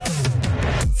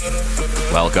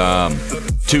Welcome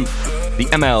to the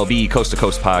MLB Coast to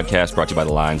Coast podcast brought to you by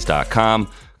thelines.com.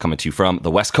 Coming to you from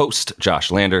the West Coast,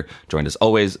 Josh Lander, joined as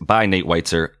always by Nate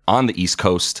Weitzer on the East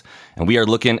Coast. And we are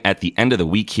looking at the end of the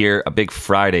week here, a big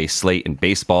Friday slate in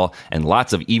baseball and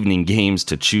lots of evening games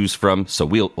to choose from. So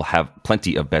we'll have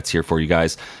plenty of bets here for you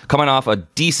guys. Coming off a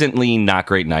decently not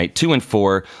great night,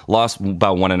 2-4, lost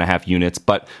about 1.5 units,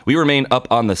 but we remain up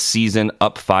on the season,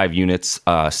 up 5 units,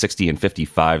 60 and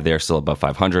 55 there, still above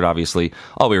 500, obviously.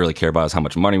 All we really care about is how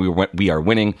much money we are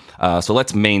winning. So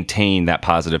let's maintain that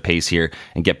positive pace here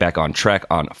and get back on track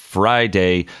on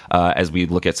Friday as we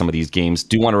look at some of these games.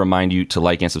 Do want to remind you to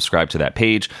like and subscribe to that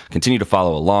page, continue to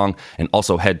follow along, and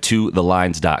also head to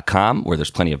thelines.com where there's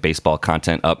plenty of baseball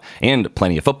content up and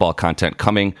plenty of football content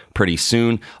coming pretty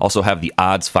soon. Also have the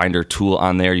odds finder tool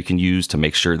on there you can use to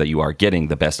make sure that you are getting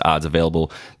the best odds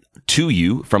available to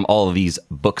you from all of these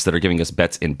books that are giving us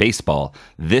bets in baseball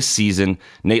this season.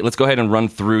 Nate, let's go ahead and run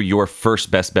through your first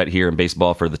best bet here in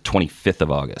baseball for the 25th of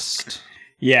August.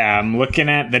 Yeah, I'm looking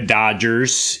at the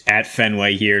Dodgers at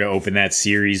Fenway here to open that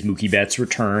series. Mookie Betts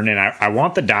return, and I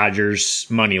want the Dodgers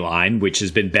money line, which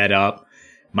has been bet up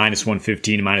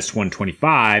 -115 to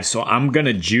 -125. So I'm going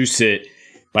to juice it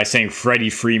by saying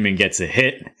Freddie Freeman gets a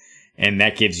hit, and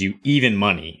that gives you even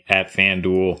money at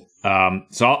FanDuel.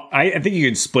 So I think you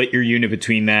can split your unit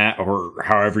between that or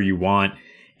however you want.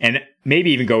 And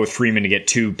maybe even go with Freeman to get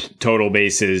 2 total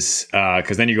bases,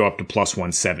 because then you go up to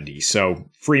 +170. So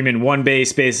Freeman 1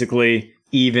 base, basically,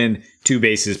 even 2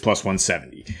 bases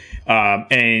 +170.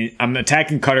 And I'm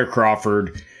attacking Cutter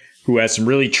Crawford, who has some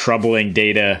really troubling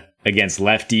data against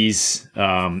lefties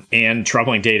and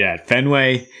troubling data at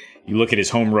Fenway. You look at his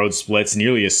home road splits,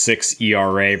 nearly a 6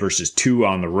 ERA versus 2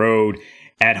 on the road.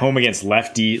 At home against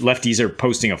lefties are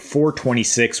posting a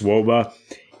 4.26 WOBA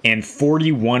and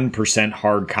 41%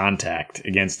 hard contact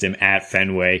against him at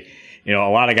Fenway. You know,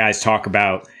 a lot of guys talk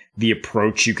about the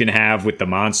approach you can have with the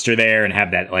monster there and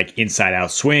have that like inside out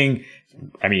swing.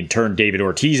 I mean, turn David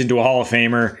Ortiz into a Hall of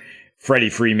Famer. Freddie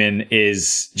Freeman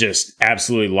is just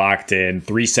absolutely locked in.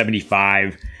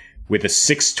 375 with a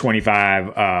 625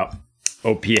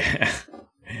 OPS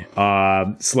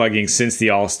slugging since the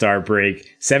All-Star break.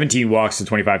 17 walks and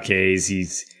 25 Ks.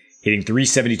 He's hitting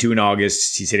 372 in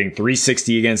August. He's hitting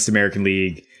 360 against American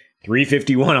League,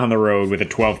 351 on the road with a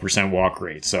 12% walk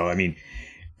rate. So, I mean,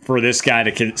 for this guy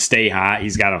to stay hot,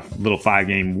 he's got a little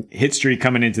 5-game hit streak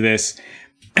coming into this.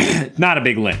 Not a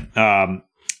big limp.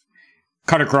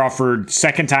 Cutter Crawford,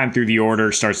 second time through the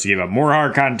order, starts to give up more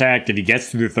hard contact. If he gets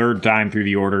through the third time through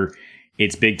the order,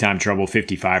 it's big time trouble,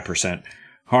 55%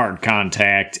 hard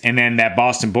contact. And then that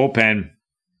Boston bullpen,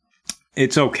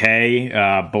 it's okay,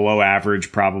 below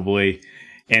average probably,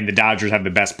 and the Dodgers have the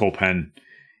best bullpen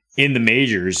in the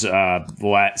majors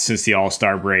since the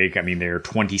All-Star break. I mean, they're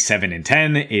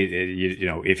 27-10.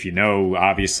 If you know,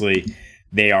 obviously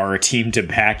they are a team to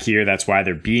back here. That's why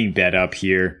they're being bet up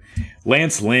here.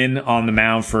 Lance Lynn on the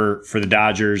mound for the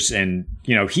Dodgers, and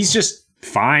he's just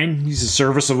fine. He's a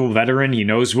serviceable veteran. He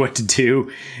knows what to do,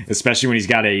 especially when he's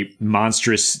got a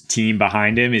monstrous team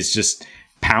behind him. It's just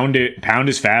pound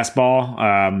his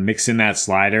fastball, mix in that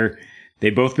slider.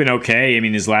 They've both been okay. I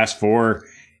mean, his last 4,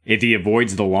 if he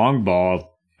avoids the long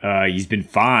ball, he's been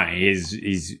fine.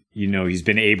 He's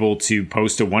been able to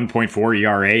post a 1.4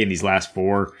 ERA in these last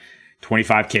 4,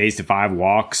 25 Ks to 5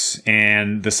 walks.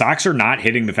 And the Sox are not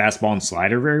hitting the fastball and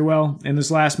slider very well in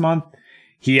this last month.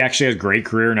 He actually has great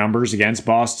career numbers against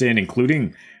Boston,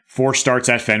 including 4 starts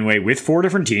at Fenway with 4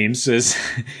 different teams as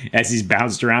he's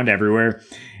bounced around everywhere.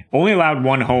 Only allowed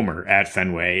 1 homer at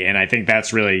Fenway, and I think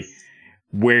that's really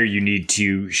where you need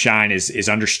to shine is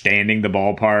understanding the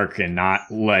ballpark and not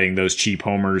letting those cheap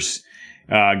homers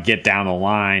get down the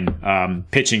line,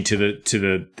 pitching to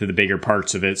the bigger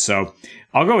parts of it. So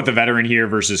I'll go with the veteran here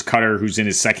versus Cutter, who's in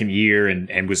his second year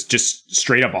and was just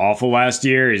straight up awful last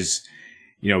year.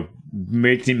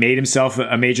 Made himself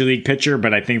a major league pitcher,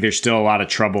 but I think there's still a lot of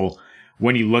trouble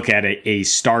when you look at a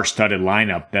star-studded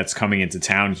lineup that's coming into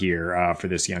town here for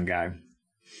this young guy.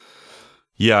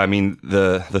 Yeah, I mean,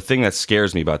 the thing that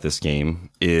scares me about this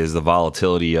game is the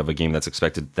volatility of a game that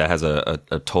has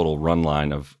a total run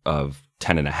line of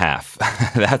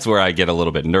 10.5. That's where I get a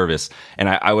little bit nervous. And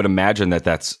I would imagine that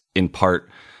that's in part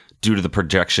due to the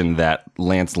projection that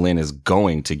Lance Lynn is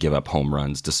going to give up home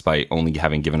runs, despite only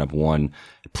having given up 1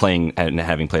 playing and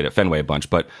having played at Fenway a bunch.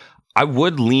 But I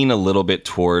would lean a little bit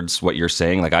towards what you're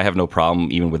saying. Like, I have no problem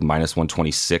even with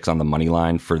 -126 on the money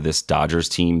line for this Dodgers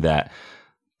team that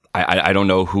I don't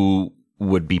know who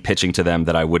would be pitching to them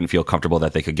that I wouldn't feel comfortable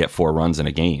that they could get 4 runs in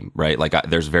a game, right? Like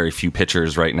there's very few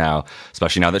pitchers right now,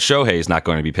 especially now that Shohei is not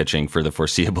going to be pitching for the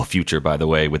foreseeable future, by the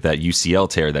way, with that UCL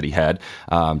tear that he had,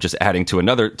 just adding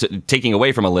to taking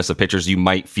away from a list of pitchers you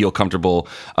might feel comfortable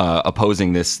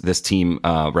opposing this team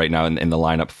right now in the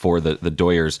lineup for the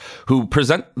Doyers, who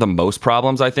present the most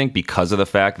problems, I think, because of the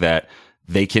fact that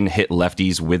they can hit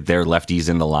lefties with their lefties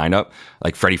in the lineup.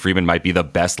 Like Freddie Freeman might be the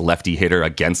best lefty hitter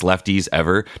against lefties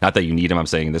ever. Not that you need him, I'm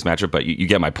saying, in this matchup, but you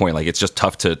get my point. Like, it's just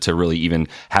tough to really even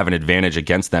have an advantage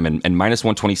against them. And minus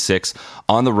 126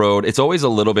 on the road, it's always a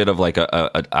little bit of like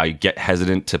I get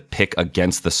hesitant to pick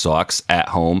against the Sox at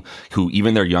home, who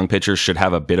even their young pitchers should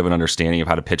have a bit of an understanding of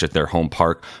how to pitch at their home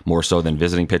park more so than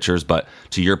visiting pitchers. But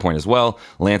to your point as well,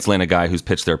 Lance Lynn, a guy who's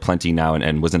pitched there plenty now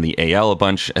and was in the AL a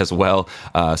bunch as well.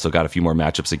 So got a few more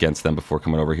matchups against them before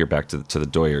coming over here back to the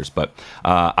Doyers. But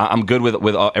I'm good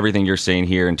with everything you're saying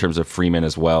here in terms of Freeman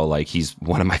as well. Like, he's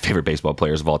one of my favorite baseball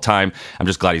players of all time. I'm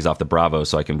just glad he's off the Bravo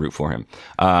so I can root for him.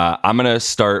 I'm going to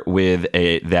start with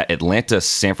that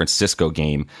Atlanta-San Francisco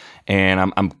game, and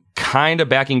I'm kind of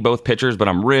backing both pitchers, but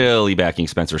I'm really backing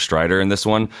Spencer Strider in this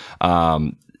one.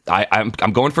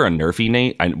 I'm going for a nerfy,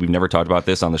 Nate. We've never talked about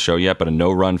this on the show yet, but a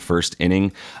no-run first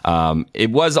inning.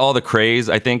 It was all the craze.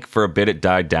 I think for a bit it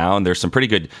died down. There's some pretty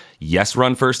good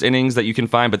yes-run first innings that you can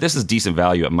find, but this is decent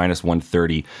value at minus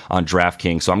 130 on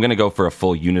DraftKings. So I'm going to go for a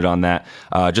full unit on that.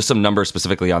 Just some numbers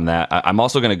specifically on that. I'm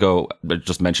also going to go,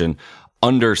 just mention,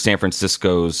 under San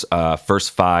Francisco's first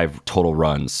 5 total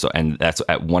runs. So, and that's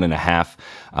at 1.5.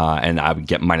 And I would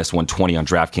get minus 120 on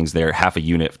DraftKings there, half a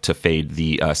unit to fade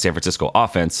the San Francisco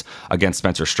offense against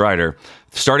Spencer Strider.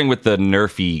 Starting with the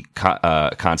nerfy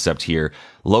concept here,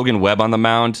 Logan Webb on the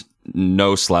mound.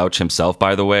 No slouch himself,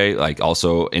 by the way, like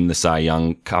also in the Cy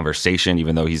Young conversation,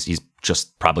 even though he's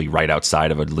just probably right outside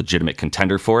of a legitimate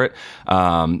contender for it.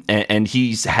 And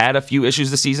he's had a few issues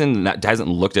this season. That hasn't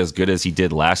looked as good as he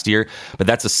did last year, but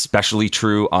that's especially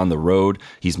true on the road.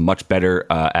 He's much better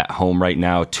at home right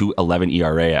now, 2.11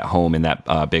 ERA at home in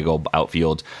that big old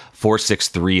outfield.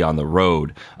 4.63 on the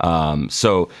road.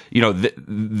 So,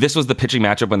 this was the pitching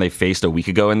matchup when they faced a week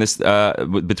ago in this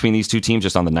between these two teams,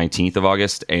 just on the 19th of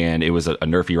August, and it was a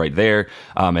nerfy right there.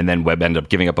 And then Webb ended up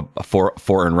giving up a four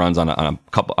earned runs on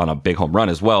a big home run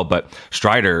as well. But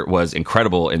Strider was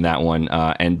incredible in that one,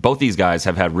 and both these guys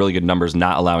have had really good numbers,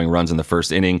 not allowing runs in the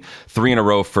first inning. 3 in a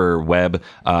row for Webb,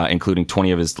 including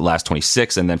 20 of his last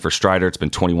 26, and then for Strider, it's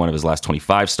been 21 of his last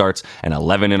 25 starts, and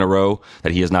 11 in a row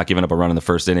that he has not given up a run in the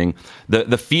first inning.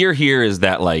 The fear here is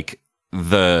that, like,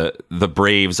 the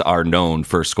Braves are known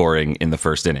for scoring in the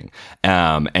first inning,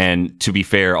 and to be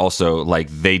fair, also, like,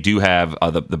 they do have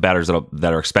the batters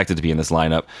that are expected to be in this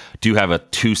lineup do have a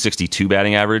 262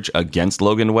 batting average against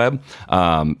Logan Webb.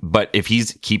 But if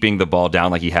he's keeping the ball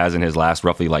down like he has in his last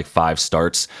roughly like 5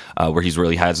 starts, where he's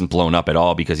really hasn't blown up at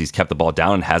all because he's kept the ball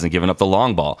down and hasn't given up the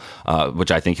long ball,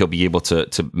 which I think he'll be able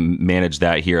to manage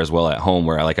that here as well at home,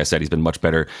 where, like I said, he's been much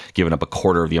better giving up a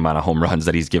quarter of the amount of home runs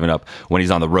that he's given up when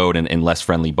he's on the road and less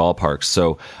friendly ballparks.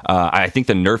 So I think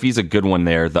the nerfy's a good one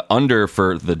there. The under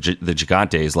for the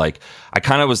Gigantes, like,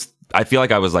 I feel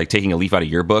like I was like taking a leaf out of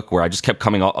your book, where I just kept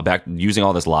coming back, using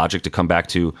all this logic to come back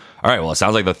to, all right, well, it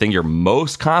sounds like the thing you're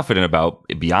most confident about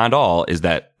beyond all is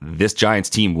that this Giants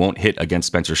team won't hit against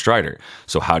Spencer Strider.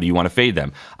 So how do you want to fade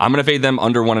them? I'm going to fade them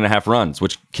under 1.5 runs,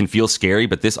 which can feel scary,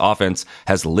 but this offense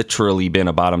has literally been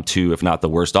a bottom 2, if not the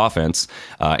worst offense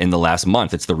in the last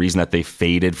month. It's the reason that they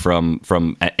faded from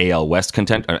NL West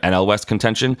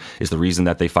contention, is the reason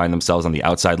that they find themselves on the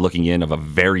outside looking in of a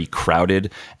very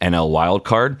crowded NL wild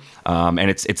card. And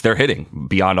it's their hitting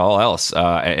beyond all else.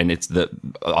 And it's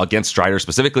against Strider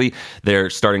specifically,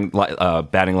 their starting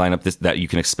batting lineup that you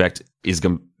can expect is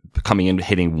coming in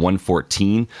hitting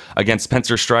 114 against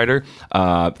Spencer Strider.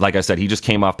 Like I said, he just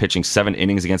came off pitching 7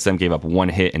 innings against them, gave up 1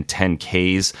 hit and 10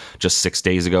 Ks just 6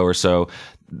 days ago or so.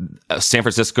 San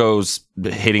Francisco's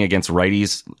hitting against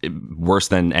righties worse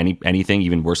than anything,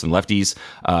 even worse than lefties.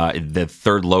 The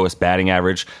 3rd lowest batting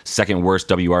average, 2nd worst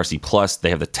WRC plus. They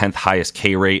have the 10th highest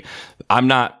K rate. I'm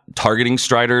not targeting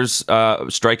Strider's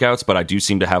strikeouts, but I do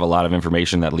seem to have a lot of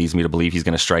information that leads me to believe he's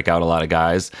going to strike out a lot of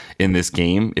guys in this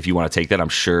game. If you want to take that, I'm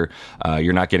sure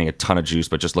you're not getting a ton of juice,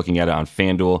 but just looking at it on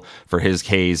FanDuel for his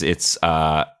Ks, it's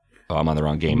I'm on the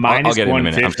wrong game. Minus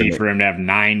 150 for him to have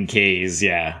 9 Ks,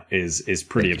 is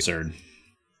pretty absurd.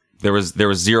 There was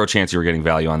 0 chance you were getting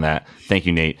value on that. Thank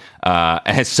you, Nate.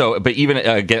 And so, but even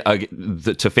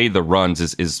to fade the runs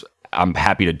is I'm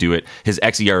happy to do it. His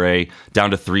xERA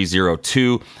down to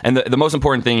 3.02. And the most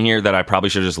important thing here that I probably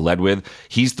should have just led with,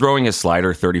 he's throwing his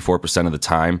slider 34% of the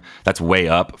time. That's way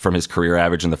up from his career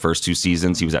average in the first 2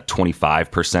 seasons. He was at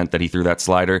 25% that he threw that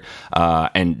slider,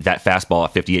 and that fastball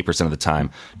at 58% of the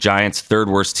time. Giants, third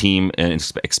worst team in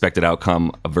expected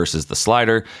outcome versus the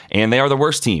slider, and they are the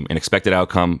worst team in expected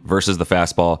outcome versus the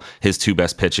fastball, his 2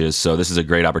 best pitches. So this is a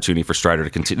great opportunity for Strider to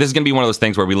continue. This is going to be one of those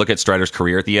things where we look at Strider's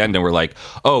career at the end and we're like,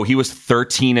 oh, he was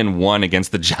 13-1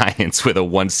 against the Giants with a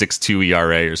 1.62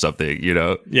 ERA or something, you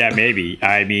know? Yeah, maybe.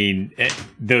 I mean,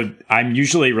 I'm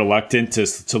usually reluctant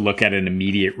to look at an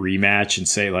immediate rematch and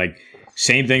say like,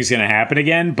 same thing's going to happen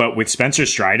again. But with Spencer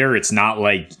Strider, it's not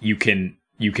like you can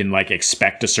like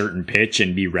expect a certain pitch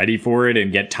and be ready for it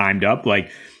and get timed up.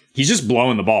 Like, he's just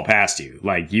blowing the ball past you.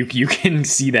 Like, you can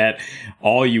see that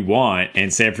all you want,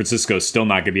 and San Francisco's still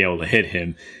not going to be able to hit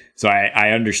him. So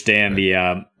I understand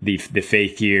the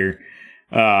faith here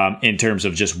in terms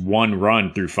of just 1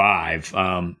 run through 5.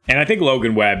 And I think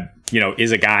Logan Webb,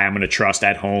 is a guy I'm going to trust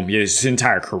at home. His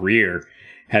entire career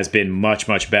has been much,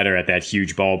 much better at that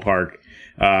huge ballpark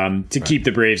to keep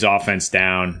the Braves offense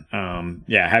down.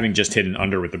 Having just hit an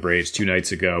under with the Braves 2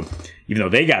 nights ago, even though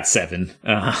they got 7.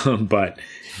 But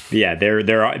yeah,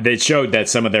 they showed that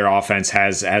some of their offense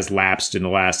has lapsed in the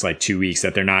last 2 weeks,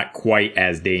 that they're not quite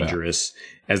as dangerous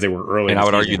as they were earlier. And I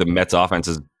would argue the Mets offense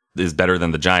is better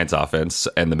than the Giants offense,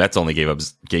 and the Mets only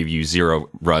gave you 0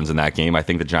 runs in that game. I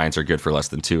think the Giants are good for less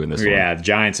than 2 in this one. Yeah, the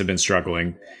Giants have been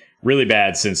struggling really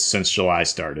bad since July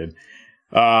started.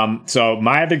 So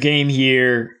my other game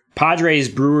here, Padres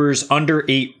Brewers under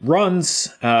 8 runs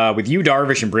with Yu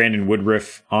Darvish and Brandon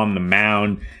Woodruff on the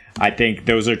mound. I think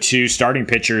those are 2 starting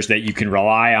pitchers that you can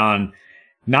rely on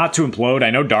not to implode. I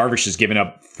know Darvish has given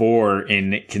up 4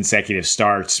 in consecutive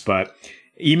starts, but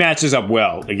he matches up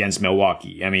well against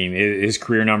Milwaukee. I mean, his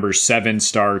career numbers: 7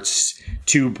 starts,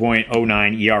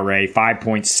 2.09 ERA,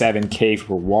 5.7 K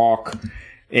per walk.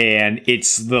 And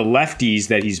it's the lefties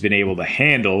that he's been able to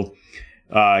handle.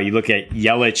 You look at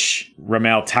Yelich,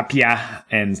 Ramel Tapia,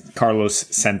 and Carlos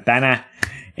Santana,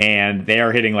 and they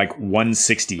are hitting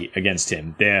 160 against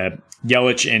him. The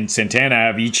Yelich and Santana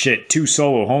have each hit 2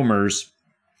 solo homers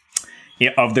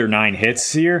of their 9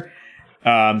 hits here.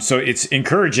 So it's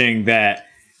encouraging that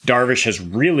Darvish has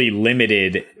really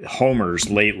limited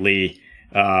homers lately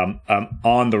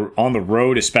on the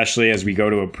road, especially as we go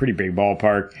to a pretty big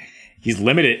ballpark. He's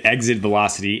limited exit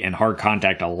velocity and hard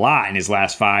contact a lot in his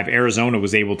last 5. Arizona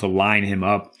was able to line him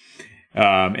up,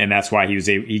 and that's why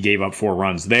he gave up 4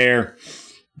 runs there.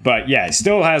 But yeah, he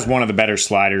still has one of the better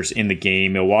sliders in the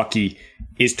game. Milwaukee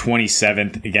is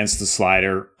 27th against the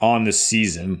slider on the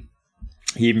season.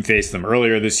 He even faced them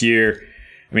earlier this year.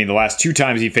 I mean, the last 2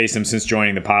 times he faced them since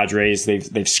joining the Padres,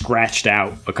 they've scratched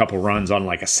out a couple runs on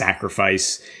a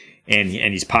sacrifice, and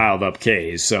he's piled up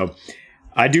Ks. So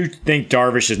I do think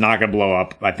Darvish is not going to blow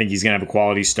up. I think he's going to have a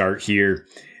quality start here.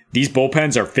 These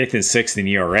bullpens are 5th and 6th in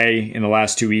ERA in the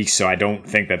last 2 weeks, so I don't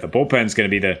think that the bullpen is going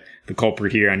to be the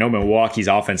culprit here. I know Milwaukee's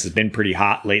offense has been pretty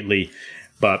hot lately,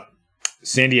 but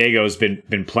San Diego's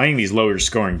been playing these lower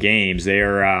scoring games. They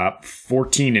are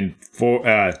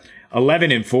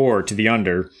 11-4 to the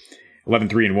under,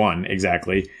 11-3-1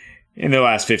 exactly in the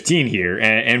last 15 here.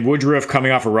 And Woodruff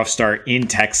coming off a rough start in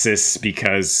Texas,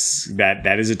 because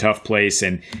that is a tough place,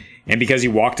 and because he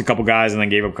walked a couple guys and then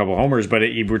gave up a couple homers. But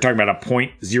we're talking about a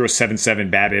 .077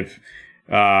 BABIP.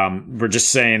 We're just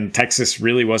saying Texas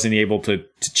really wasn't able to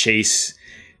chase,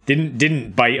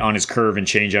 didn't bite on his curve and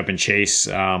change up and chase.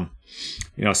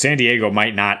 San Diego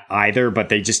might not either, but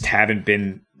they just haven't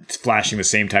been flashing the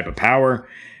same type of power.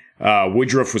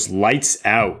 Woodruff was lights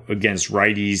out against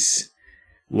righties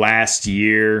last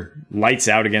year, lights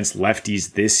out against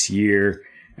lefties this year.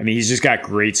 I mean, he's just got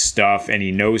great stuff, and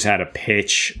he knows how to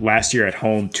pitch. Last year at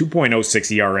home,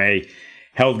 2.06 ERA,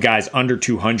 held guys under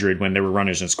 200 when there were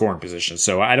runners in scoring position.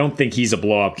 So I don't think he's a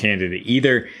blow-up candidate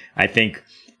either. I think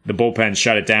the bullpen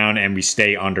shut it down, and we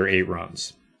stay under 8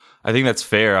 runs. I think that's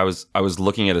fair. I was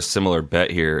looking at a similar bet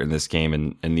here in this game,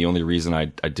 and the only reason I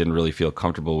didn't really feel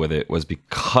comfortable with it was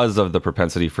because of the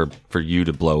propensity for you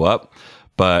to blow up.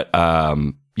 But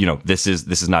this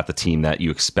is not the team that you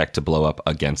expect to blow up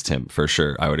against him, for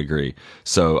sure. I would agree.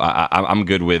 So I'm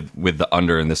good with the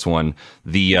under in this one.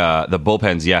 The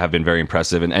bullpens, have been very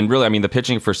impressive, and really, I mean, the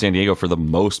pitching for San Diego for the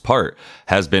most part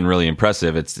has been really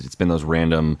impressive. It's been those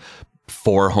random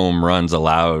 4 home runs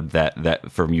allowed that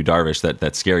from Yu Darvish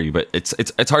that scare you, but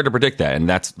it's hard to predict that, and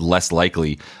that's less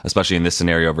likely, especially in this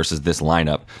scenario versus this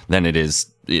lineup, than it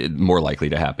is more likely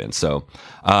to happen. So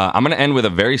I'm going to end with a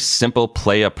very simple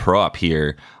play a prop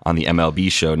here on the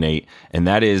MLB show, Nate, and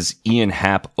that is Ian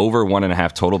Happ over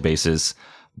 1.5 total bases,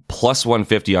 plus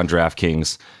 150 on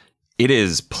DraftKings. It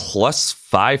is plus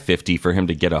 550 for him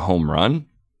to get a home run.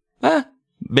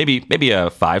 Maybe a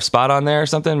 5 spot on there or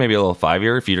something. Maybe a little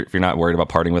 5-year if you're not worried about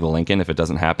parting with a Lincoln if it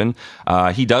doesn't happen.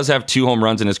 He does have 2 home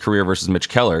runs in his career versus Mitch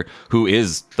Keller, who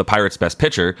is the Pirates' best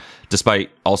pitcher, despite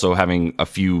also having a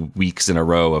few weeks in a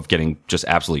row of getting just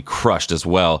absolutely crushed as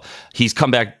well. He's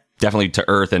come back definitely to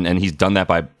earth, and he's done that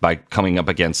by coming up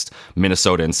against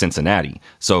Minnesota and Cincinnati.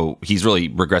 So he's really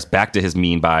regressed back to his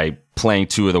mean by playing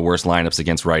 2 of the worst lineups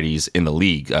against righties in the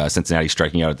league. Cincinnati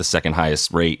striking out at the second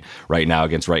highest rate right now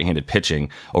against right-handed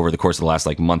pitching over the course of the last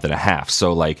month and a half.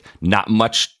 So not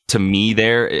much to me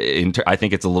there. I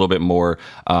think it's a little bit more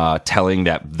telling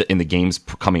that in the games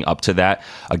coming up to that,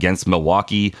 against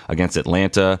Milwaukee, against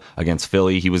Atlanta, against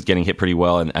Philly, he was getting hit pretty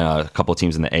well, and a couple of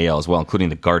teams in the AL as well, including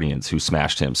the Guardians, who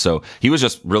smashed him. So he was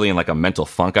just really in a mental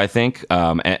funk, I think.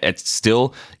 And it's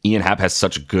still, Ian Happ has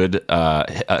such good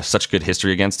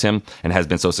history against him and has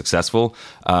been so successful.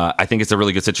 I think it's a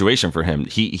really good situation for him.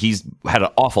 He's had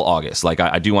an awful August.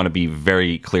 I do want to be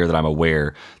very clear that I'm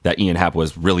aware that Ian Happ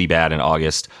was really bad in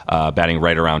August. Batting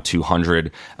right around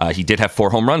 200. He did have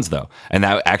 4 home runs, though, and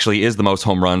that actually is the most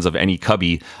home runs of any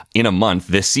Cubby in a month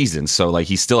this season. So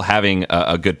he's still having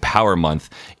a good power month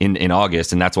in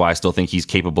August, and that's why I still think he's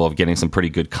capable of getting some pretty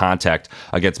good contact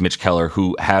against Mitch Keller,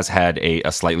 who has had a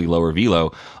slightly lower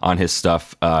velo on his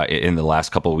stuff in the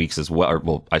last couple of weeks as well,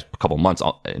 or a couple of months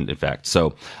in fact.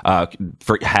 So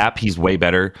for Happ, he's way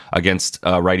better against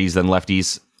righties than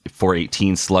lefties.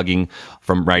 418 slugging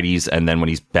from righties, and then when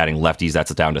he's batting lefties,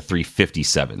 that's down to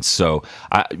 357. So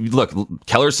look,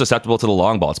 Keller's susceptible to the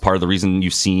long ball. It's part of the reason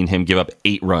you've seen him give up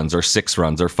 8 runs or 6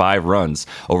 runs or 5 runs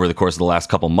over the course of the last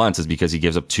couple months, is because he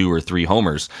gives up 2 or 3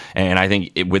 homers. And I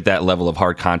think with that level of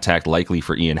hard contact likely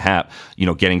for Ian Happ,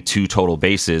 getting 2 total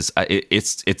bases,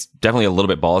 it's definitely a little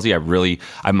bit ballsy.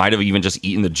 I might have even just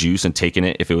eaten the juice and taken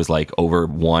it if it was over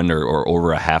 1 or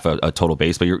over a half a total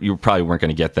base, but you probably weren't going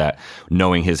to get that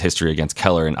knowing his history against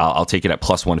Keller, and I'll take it at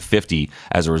plus 150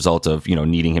 as a result of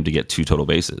needing him to get 2 total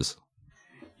bases.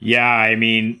 Yeah, I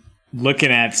mean,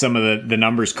 looking at some of the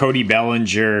numbers, Cody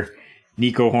Bellinger,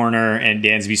 Nico Horner, and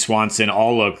Dansby Swanson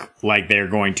all look like they're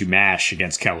going to mash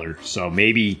against Keller. So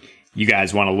maybe you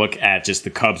guys want to look at just the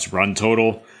Cubs run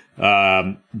total.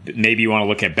 Maybe you want to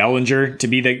look at Bellinger to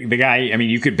be the guy. I mean,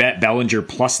 you could bet Bellinger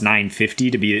plus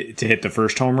 950 to hit the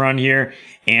first home run here,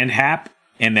 and Happ.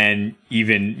 And then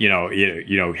even,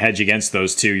 hedge against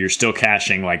those two, you're still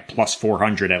cashing plus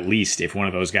 400 at least if one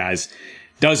of those guys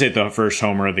does hit the first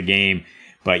homer of the game.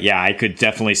 But yeah, I could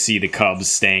definitely see the Cubs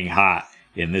staying hot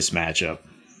in this matchup.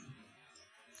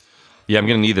 Yeah, I'm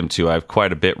going to need them to. I have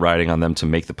quite a bit riding on them to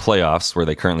make the playoffs where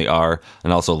they currently are,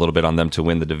 and also a little bit on them to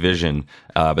win the division.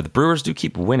 But the Brewers do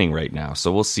keep winning right now,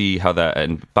 so we'll see how that.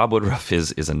 And Bob Woodruff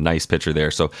is a nice pitcher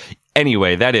there. So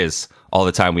anyway, that is all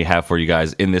the time we have for you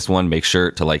guys in this one. Make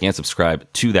sure to like and subscribe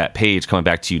to that page. Coming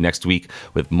back to you next week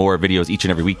with more videos each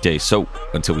and every weekday. So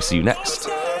until we see you next,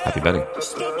 happy betting.